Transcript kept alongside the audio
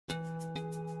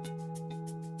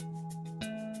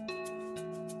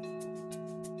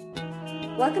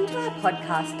Welcome to our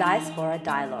podcast, Diaspora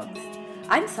Dialogues.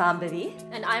 I'm Sambhavi.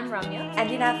 And I'm Ramya. And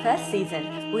in our first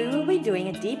season, we will be doing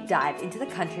a deep dive into the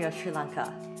country of Sri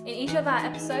Lanka. In each of our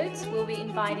episodes, we'll be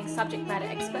inviting subject matter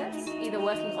experts, either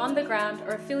working on the ground or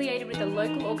affiliated with a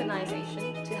local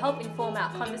organisation, to help inform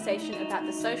our conversation about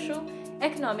the social,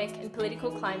 economic and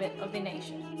political climate of the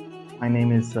nation. My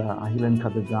name is Ahilan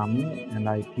Kadagami and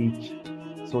I teach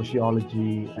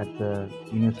sociology at the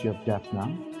University of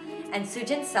Jaffna. And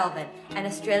Sujan Selvan, an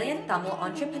Australian Tamil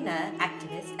entrepreneur,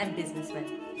 activist and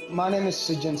businessman. My name is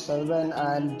Sujan Selvan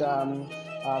and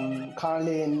I'm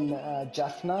currently in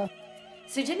Jaffna.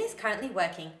 Sujan is currently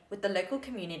working with the local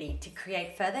community to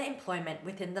create further employment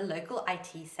within the local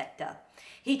IT sector.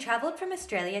 He travelled from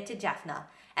Australia to Jaffna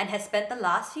and has spent the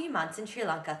last few months in Sri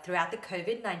Lanka throughout the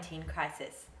COVID-19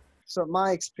 crisis. So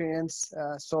my experience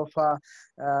so far,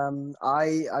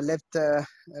 I left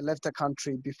the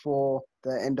country before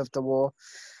the end of the war,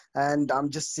 and I'm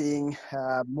just seeing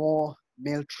more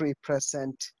military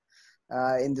present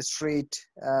in the street,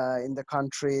 in the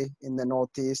country, in the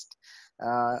northeast,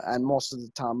 and most of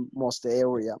the time, most of the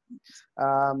area.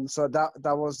 So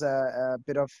that was a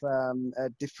bit of a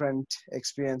different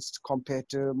experience compared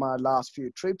to my last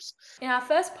few trips. In our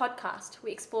first podcast,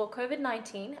 we explore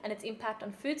COVID-19 and its impact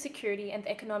on food security and the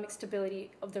economic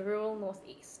stability of the rural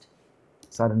northeast.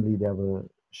 Suddenly there were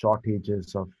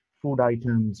shortages of food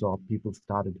items, or people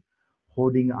started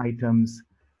hoarding items,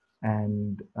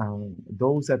 and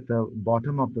those at the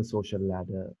bottom of the social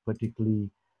ladder, particularly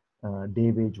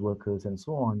day wage workers and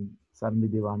so on, suddenly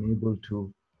they were unable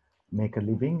to make a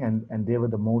living, and they were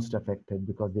the most affected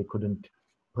because they couldn't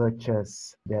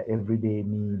purchase their everyday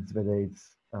needs, whether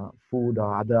it's food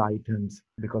or other items,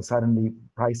 because suddenly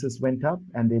prices went up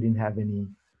and they didn't have any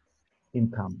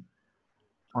income.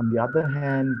 On the other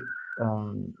hand,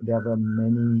 there were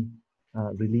many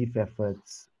relief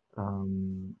efforts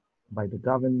by the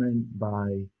government,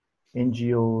 by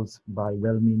NGOs, by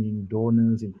well-meaning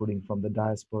donors, including from the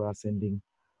diaspora, sending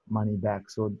money back.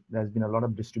 So there's been a lot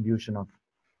of distribution of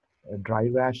dry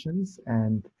rations,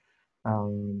 and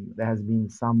there has been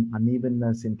some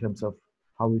unevenness in terms of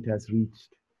how it has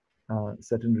reached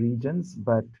certain regions.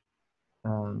 But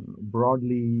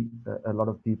broadly, a lot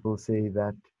of people say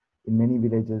that in many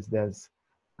villages, there's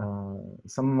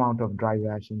some amount of dry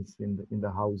rations in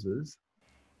the houses.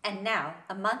 And now,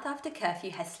 a month after curfew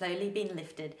has slowly been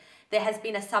lifted, there has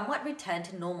been a somewhat return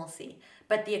to normalcy,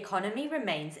 but the economy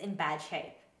remains in bad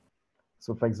shape.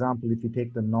 So, for example, if you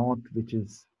take the north, which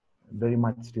is very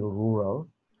much still rural,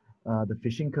 the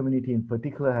fishing community in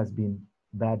particular has been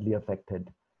badly affected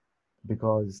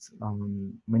because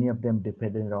many of them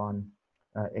depended on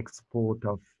export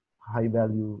of high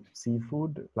value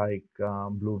seafood like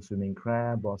blue swimming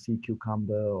crab or sea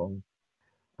cucumber or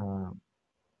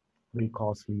very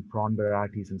costly prawn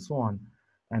varieties and so on.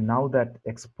 And now that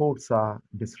exports are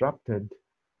disrupted,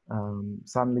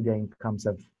 suddenly their incomes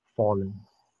have fallen.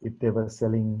 If they were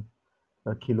selling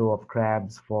a kilo of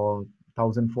crabs for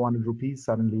 1,400 rupees,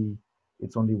 suddenly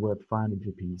it's only worth 500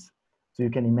 rupees. So you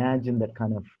can imagine that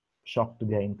kind of shock to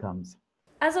their incomes.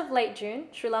 As of late June,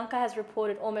 Sri Lanka has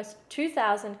reported almost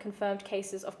 2,000 confirmed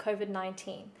cases of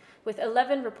COVID-19, with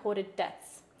 11 reported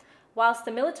deaths. Whilst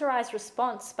the militarized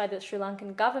response by the Sri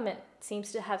Lankan government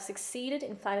seems to have succeeded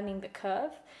in flattening the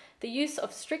curve, the use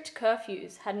of strict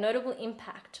curfews had notable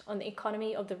impact on the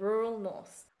economy of the rural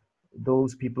north.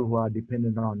 Those people who are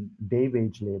dependent on day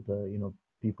wage labor,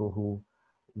 people who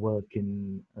work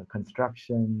in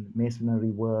construction,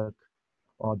 masonry work,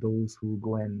 or those who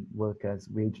go and work as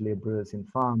wage laborers in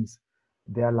farms,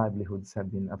 their livelihoods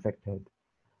have been affected.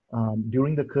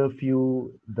 During the curfew,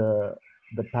 the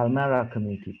Palmyra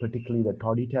community, particularly the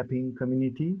toddy tapping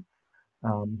community,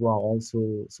 who are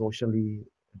also socially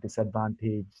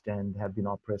disadvantaged and have been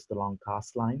oppressed along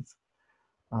caste lines,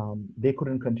 they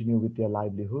couldn't continue with their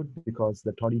livelihood because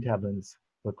the toddy taverns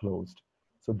were closed.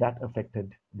 So that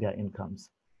affected their incomes.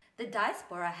 The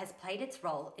diaspora has played its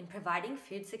role in providing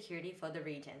food security for the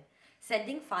region,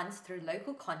 sending funds through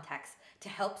local contacts to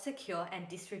help secure and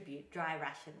distribute dry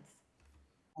rations.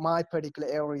 My particular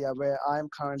area where I'm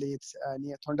currently, it's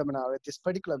near Thondamanara. This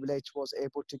particular village was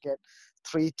able to get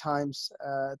three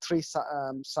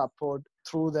support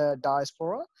through the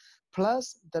diaspora,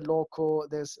 plus the local,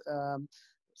 there's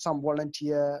some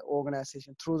volunteer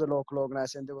organization through the local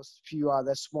organization. There was a few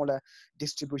other smaller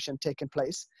distribution taking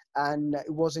place, and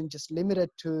it wasn't just limited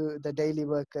to the daily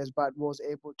workers, but was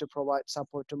able to provide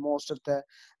support to most of the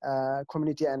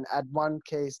community. And at one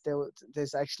case,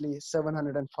 there's actually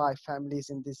 705 families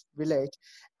in this village.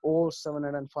 All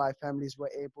 705 families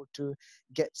were able to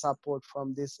get support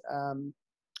from this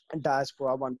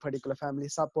diaspora, one particular family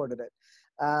supported it.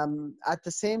 At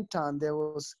the same time, there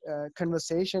was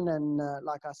conversation, and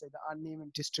like I said, the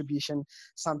uneven distribution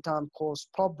sometimes cause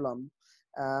problem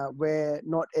where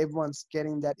not everyone's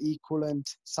getting that equivalent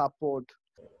support.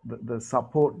 The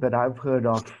support that I've heard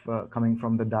of coming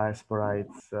from the diaspora,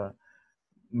 it's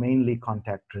mainly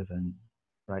contact driven,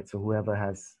 right? So whoever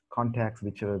has contacts,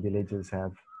 whichever villages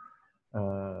have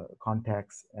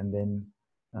contacts, and then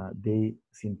they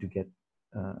seem to get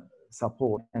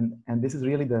support. And this is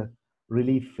really the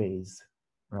relief phase,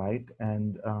 right?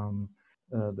 And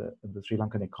the Sri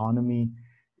Lankan economy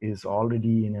is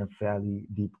already in a fairly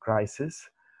deep crisis.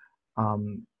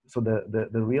 So the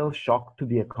real shock to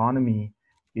the economy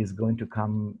is going to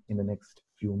come in the next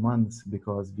few months,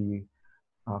 because we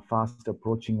are fast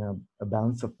approaching a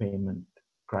balance of payment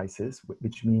crisis,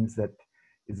 which means that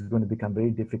it's going to become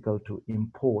very difficult to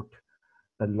import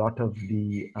a lot of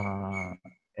the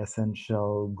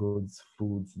essential goods,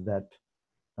 foods that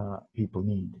people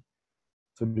need.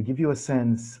 So to give you a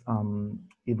sense,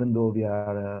 even though we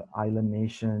are an island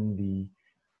nation, we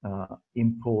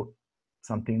import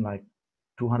something like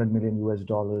 200 million US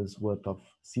dollars worth of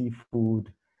seafood.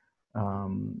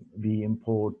 We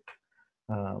import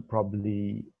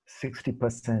probably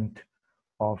 60%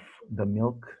 of the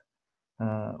milk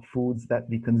foods that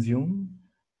we consume,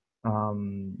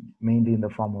 mainly in the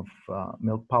form of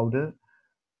milk powder,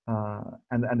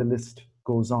 and the list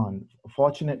goes on.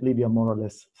 Fortunately, we are more or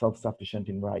less self-sufficient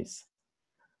in rice.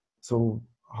 So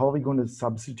how are we going to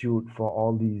substitute for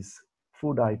all these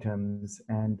food items?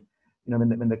 And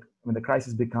when the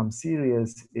crisis becomes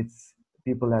serious, it's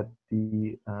people at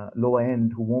the lower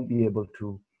end who won't be able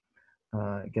to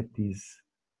get these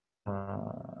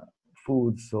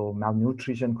foods. So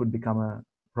malnutrition could become a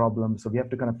problem. So we have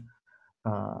to kind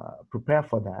of prepare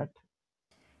for that.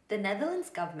 The Netherlands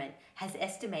government has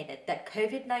estimated that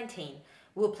COVID-19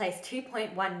 will place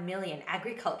 2.1 million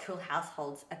agricultural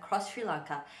households across Sri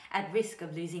Lanka at risk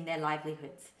of losing their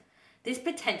livelihoods. This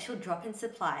potential drop in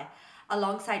supply,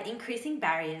 alongside increasing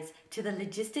barriers to the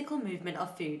logistical movement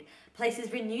of food,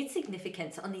 places renewed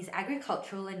significance on these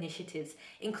agricultural initiatives,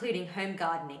 including home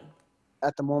gardening.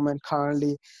 At the moment,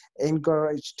 currently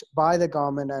encouraged by the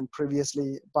government and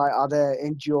previously by other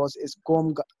NGOs, is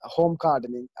home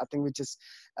gardening, I think, which is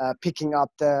picking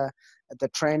up the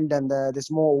trend, and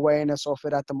there's more awareness of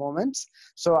it at the moment.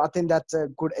 So I think that's a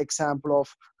good example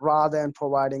of, rather than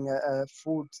providing a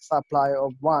food supply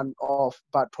of one-off,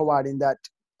 but providing that,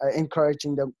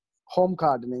 encouraging the home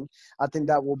gardening. I think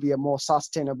that will be a more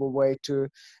sustainable way to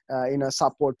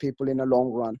support people in the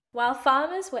long run. While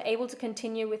farmers were able to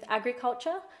continue with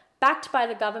agriculture, backed by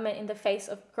the government in the face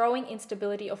of growing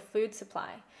instability of food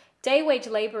supply, day wage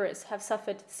labourers have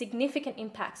suffered significant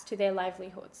impacts to their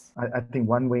livelihoods. I think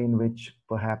one way in which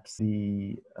perhaps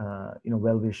the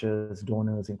well-wishers,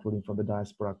 donors, including from the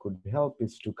diaspora, could help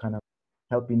is to kind of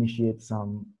help initiate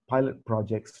some pilot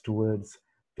projects towards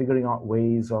figuring out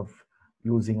ways of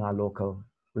using our local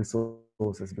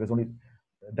resources, because only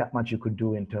that much you could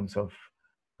do in terms of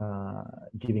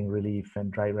giving relief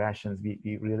and dry rations.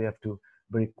 We really have to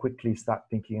very quickly start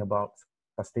thinking about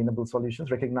sustainable solutions,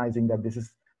 recognizing that this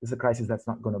is a crisis that's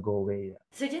not going to go away.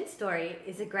 Sujin's story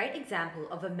is a great example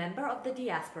of a member of the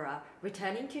diaspora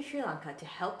returning to Sri Lanka to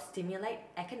help stimulate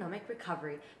economic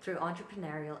recovery through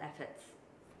entrepreneurial efforts.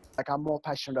 Like, I'm more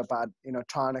passionate about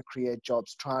trying to create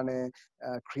jobs, trying to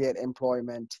create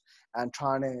employment, and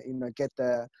trying to get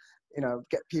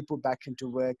people back into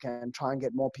work and try and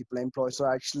get more people employed. So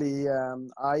actually,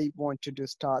 I wanted to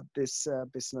start this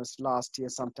business last year,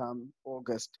 sometime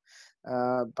August,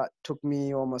 but took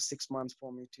me almost 6 months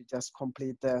for me to just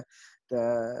complete the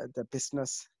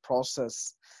business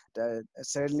process. That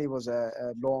certainly was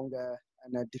a longer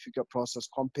and a difficult process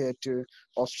compared to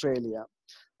Australia.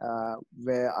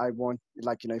 Where I want,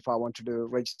 if I want to do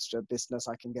register a business,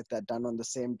 I can get that done on the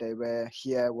same day, where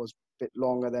here was a bit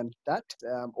longer than that.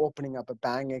 Opening up a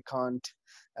bank account,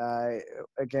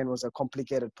 again, was a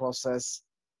complicated process.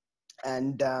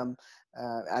 And then,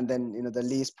 the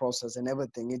lease process and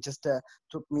everything. It just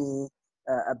took me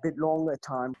a bit longer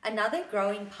time. Another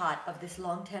growing part of this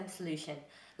long-term solution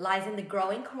lies in the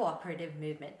growing cooperative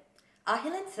movement.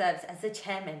 Ahilan serves as the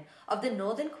chairman of the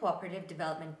Northern Cooperative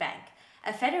Development Bank,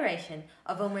 a federation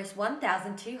of almost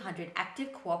 1,200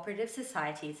 active cooperative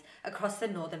societies across the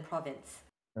northern province.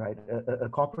 Right, a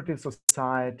cooperative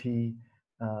society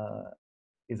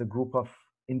is a group of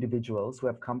individuals who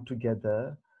have come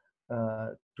together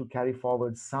to carry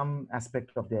forward some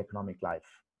aspect of their economic life.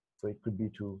 So it could be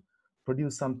to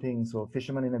produce something. So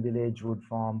fishermen in a village would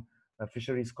form a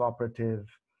fisheries cooperative.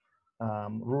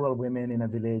 Rural women in a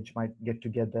village might get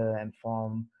together and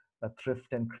form a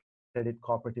thrift and credit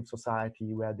cooperative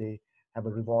society where they have a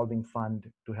revolving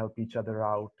fund to help each other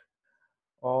out.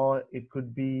 Or it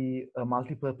could be a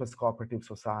multi-purpose cooperative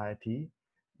society,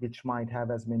 which might have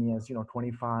as many as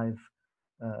 25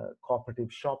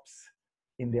 cooperative shops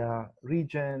in their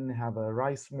region, have a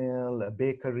rice mill, a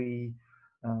bakery,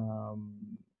 um,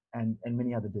 and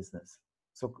many other business.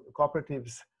 So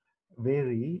cooperatives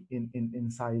vary in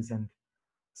size and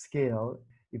scale.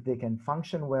 If they can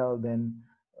function well, then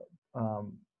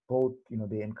um, both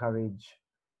they encourage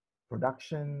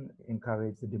production,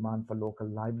 encourage the demand for local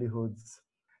livelihoods.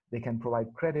 They can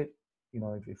provide credit.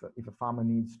 If a farmer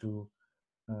needs to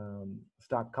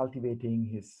start cultivating,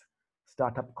 his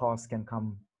startup costs can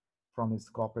come from his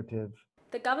cooperative.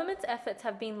 The government's efforts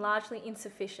have been largely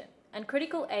insufficient, and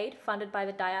critical aid funded by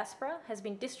the diaspora has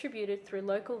been distributed through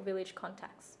local village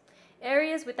contacts.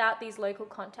 Areas without these local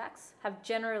contacts have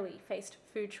generally faced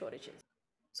food shortages.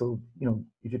 So,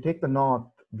 if you take the north,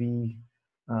 we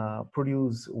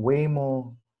produce way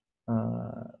more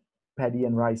paddy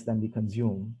and rice than we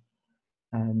consume.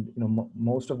 And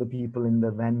most of the people in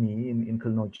the Vani, in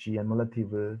Kilnochi and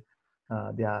Mullaitivu,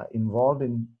 they are involved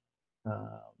in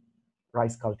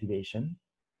rice cultivation.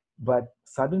 But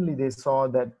suddenly they saw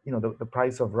that the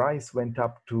price of rice went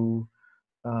up to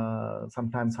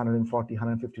sometimes 140,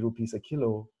 150 rupees a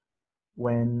kilo,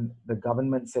 when the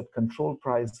government said control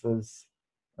price was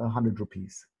 100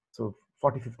 rupees. So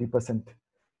 40-50%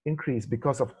 increase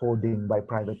because of hoarding by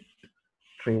private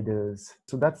traders.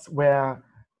 So that's where,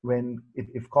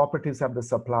 if cooperatives have the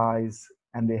supplies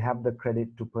and they have the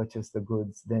credit to purchase the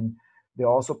goods, then they're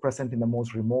also present in the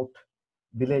most remote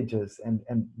villages, and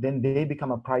then they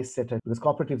become a price setter, because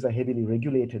cooperatives are heavily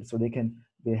regulated, so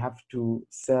they have to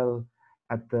sell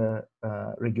at the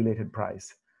regulated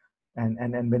price, and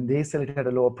when they sell it at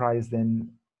a lower price,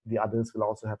 then the others will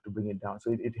also have to bring it down.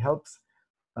 So it helps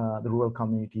the rural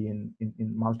community in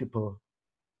multiple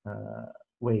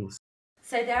ways.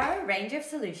 So there are a range of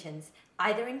solutions,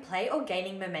 either in play or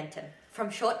gaining momentum, from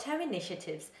short-term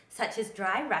initiatives such as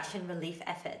dry ration relief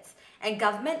efforts and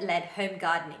government-led home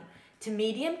gardening, to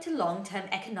medium to long-term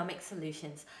economic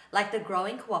solutions like the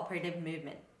growing cooperative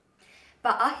movement.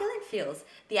 But Ahilan feels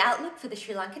the outlook for the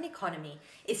Sri Lankan economy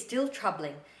is still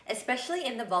troubling, especially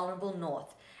in the vulnerable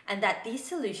north, and that these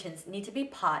solutions need to be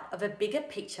part of a bigger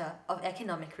picture of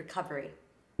economic recovery.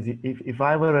 If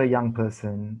I were a young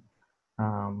person,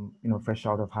 fresh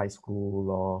out of high school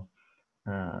or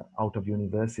out of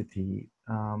university,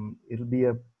 it'll be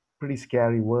a pretty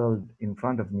scary world in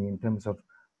front of me in terms of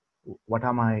what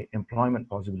are my employment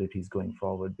possibilities going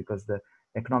forward, because the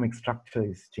economic structure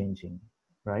is changing,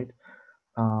 right?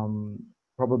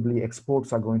 Probably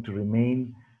exports are going to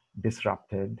remain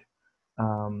disrupted.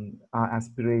 Our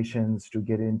aspirations to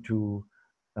get into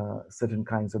certain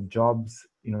kinds of jobs,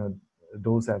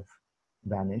 those have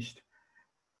vanished.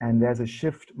 And there's a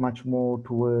shift much more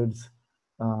towards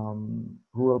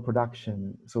rural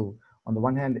production. So on the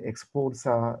one hand, exports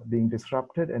are being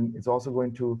disrupted, and it's also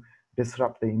going to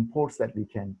disrupt the imports that we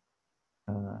can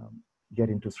get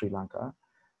into Sri Lanka,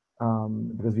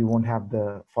 because we won't have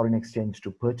the foreign exchange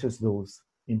to purchase those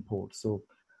imports. So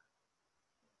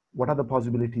what are the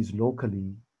possibilities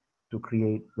locally to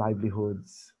create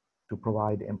livelihoods, to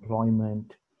provide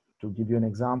employment? To give you an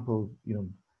example,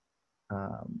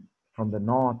 from the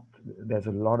north, there's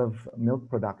a lot of milk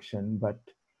production, but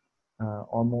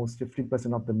almost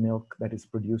 50% of the milk that is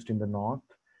produced in the north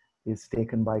is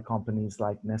taken by companies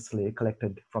like Nestle,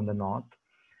 collected from the north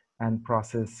and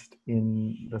processed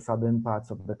in the southern parts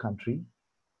of the country.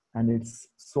 And it's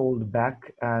sold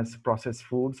back as processed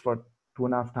foods for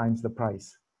 2.5 times the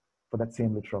price for that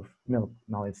same liter of milk.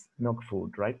 Now it's milk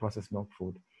food, right? Processed milk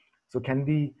food. So can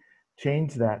we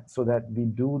change that so that we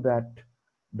do that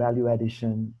value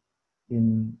addition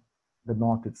in the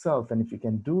north itself? And if we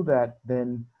can do that,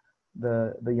 then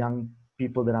the young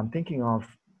people that I'm thinking of,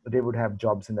 they would have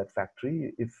jobs in that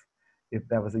factory. If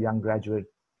there was a young graduate,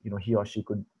 he or she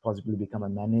could possibly become a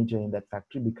manager in that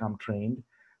factory, become trained.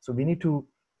 So we need to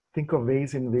think of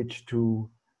ways in which to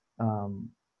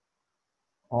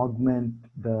augment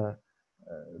the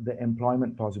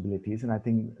employment possibilities. And I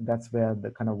think that's where the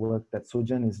kind of work that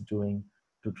Sujan is doing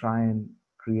to try and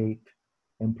create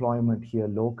employment here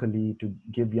locally, to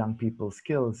give young people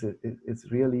skills,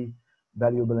 it's really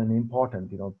valuable and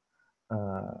important.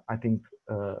 I think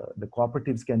the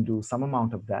cooperatives can do some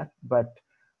amount of that, but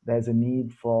there's a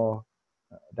need for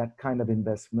that kind of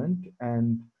investment,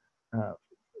 and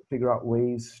figure out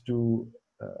ways to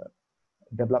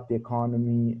develop the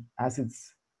economy as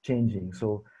it's changing.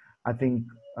 So I think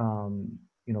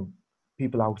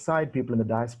people outside, people in the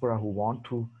diaspora who want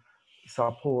to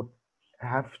support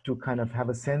have to kind of have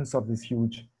a sense of this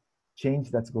huge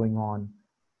change that's going on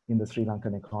in the Sri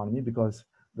Lankan economy, because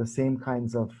the same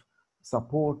kinds of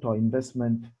support or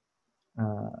investment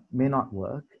may not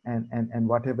work, and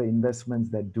whatever investments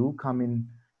that do come in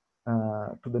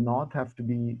to the north have to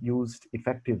be used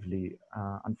effectively.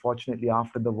 Unfortunately,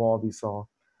 after the war, we saw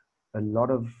a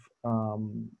lot of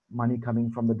money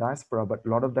coming from the diaspora, but a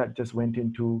lot of that just went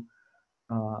into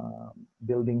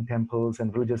building temples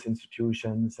and religious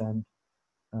institutions and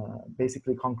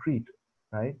basically concrete,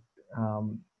 right?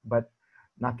 But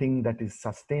nothing that is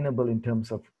sustainable in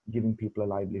terms of giving people a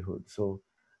livelihood. So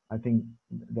I think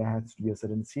there has to be a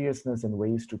certain seriousness and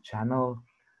ways to channel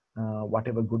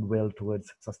whatever goodwill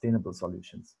towards sustainable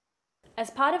solutions. As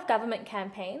part of government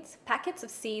campaigns, packets of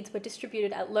seeds were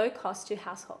distributed at low cost to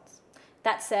households.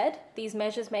 That said, these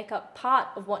measures make up part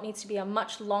of what needs to be a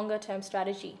much longer-term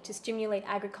strategy to stimulate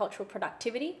agricultural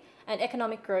productivity and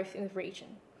economic growth in the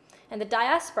region. And the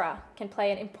diaspora can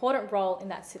play an important role in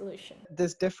that solution.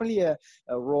 There's definitely a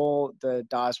role the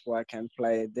diaspora can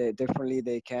play.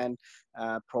 They can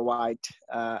provide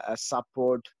a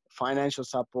support, financial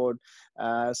support,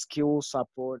 skill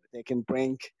support. They can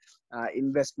bring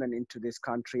investment into this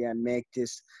country and make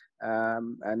this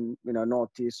and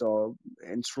Northeast or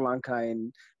in Sri Lanka,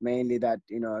 and mainly that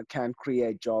can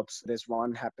create jobs. There's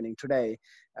one happening today.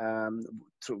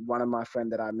 Through one of my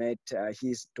friends that I met,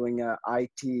 he's doing a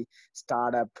IT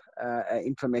startup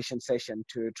information session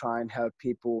to try and help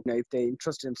people if they're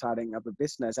interested in starting up a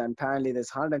business. And apparently there's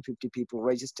 150 people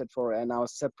registered for it, and I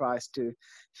was surprised to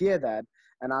hear that,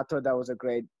 and I thought that was a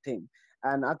great thing.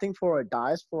 And I think for a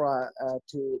diaspora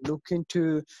to look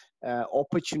into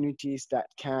opportunities that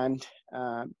can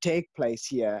take place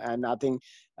here, and I think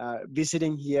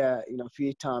visiting here, a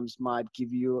few times might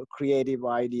give you creative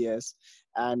ideas.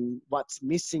 And what's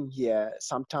missing here,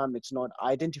 sometimes it's not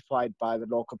identified by the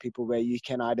local people, where you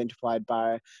can identify it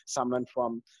by someone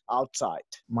from outside.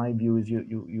 My view is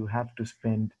you have to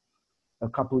spend a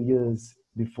couple years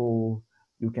before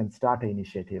you can start an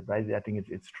initiative, right? I think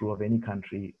it's true of any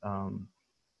country,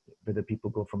 whether people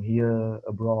go from here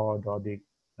abroad or they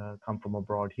come from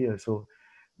abroad here. So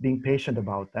being patient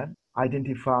about that,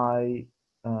 identify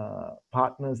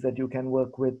partners that you can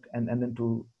work with, and then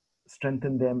to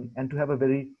strengthen them, and to have a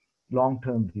very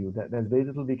long-term view. That there's very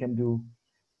little we can do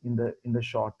in the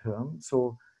short term.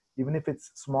 So even if it's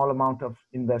small amount of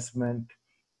investment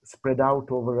spread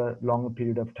out over a longer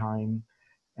period of time,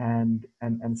 and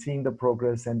seeing the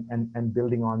progress and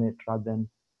building on it, rather than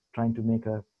trying to make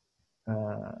a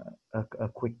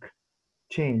quick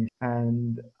change.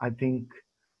 And I think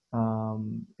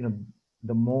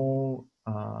the more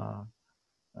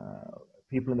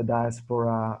people in the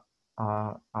diaspora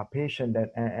are patient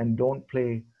and don't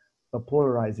play a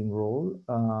polarizing role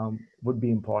would be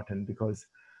important, because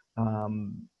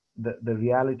the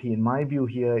reality, in my view,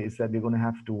 here is that we're going to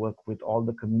have to work with all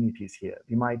the communities here.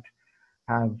 We might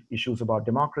have issues about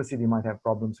democracy, we might have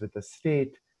problems with the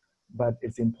state, but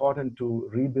it's important to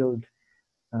rebuild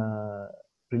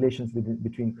relations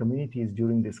between communities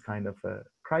during this kind of a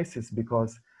crisis,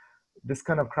 because this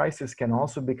kind of crisis can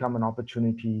also become an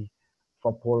opportunity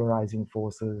for polarizing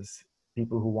forces,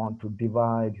 people who want to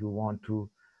divide, who want to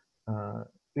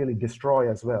really destroy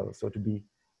as well. So to be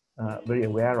very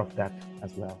aware of that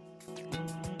as well.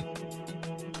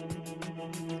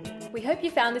 We hope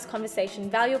you found this conversation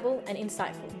valuable and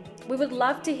insightful. We would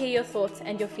love to hear your thoughts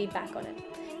and your feedback on it.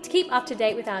 To keep up to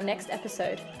date with our next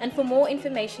episode, and for more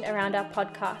information around our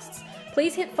podcasts,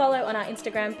 please hit follow on our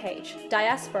Instagram page,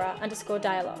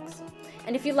 diaspora_dialogues.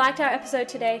 And if you liked our episode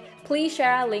today, please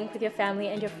share our link with your family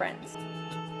and your friends.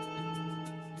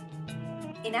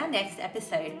 In our next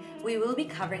episode, we will be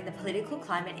covering the political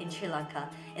climate in Sri Lanka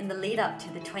in the lead up to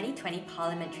the 2020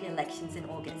 parliamentary elections in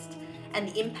August, and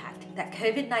the impact that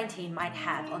COVID-19 might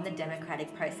have on the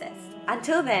democratic process.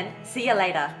 Until then, see you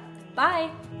later. Bye!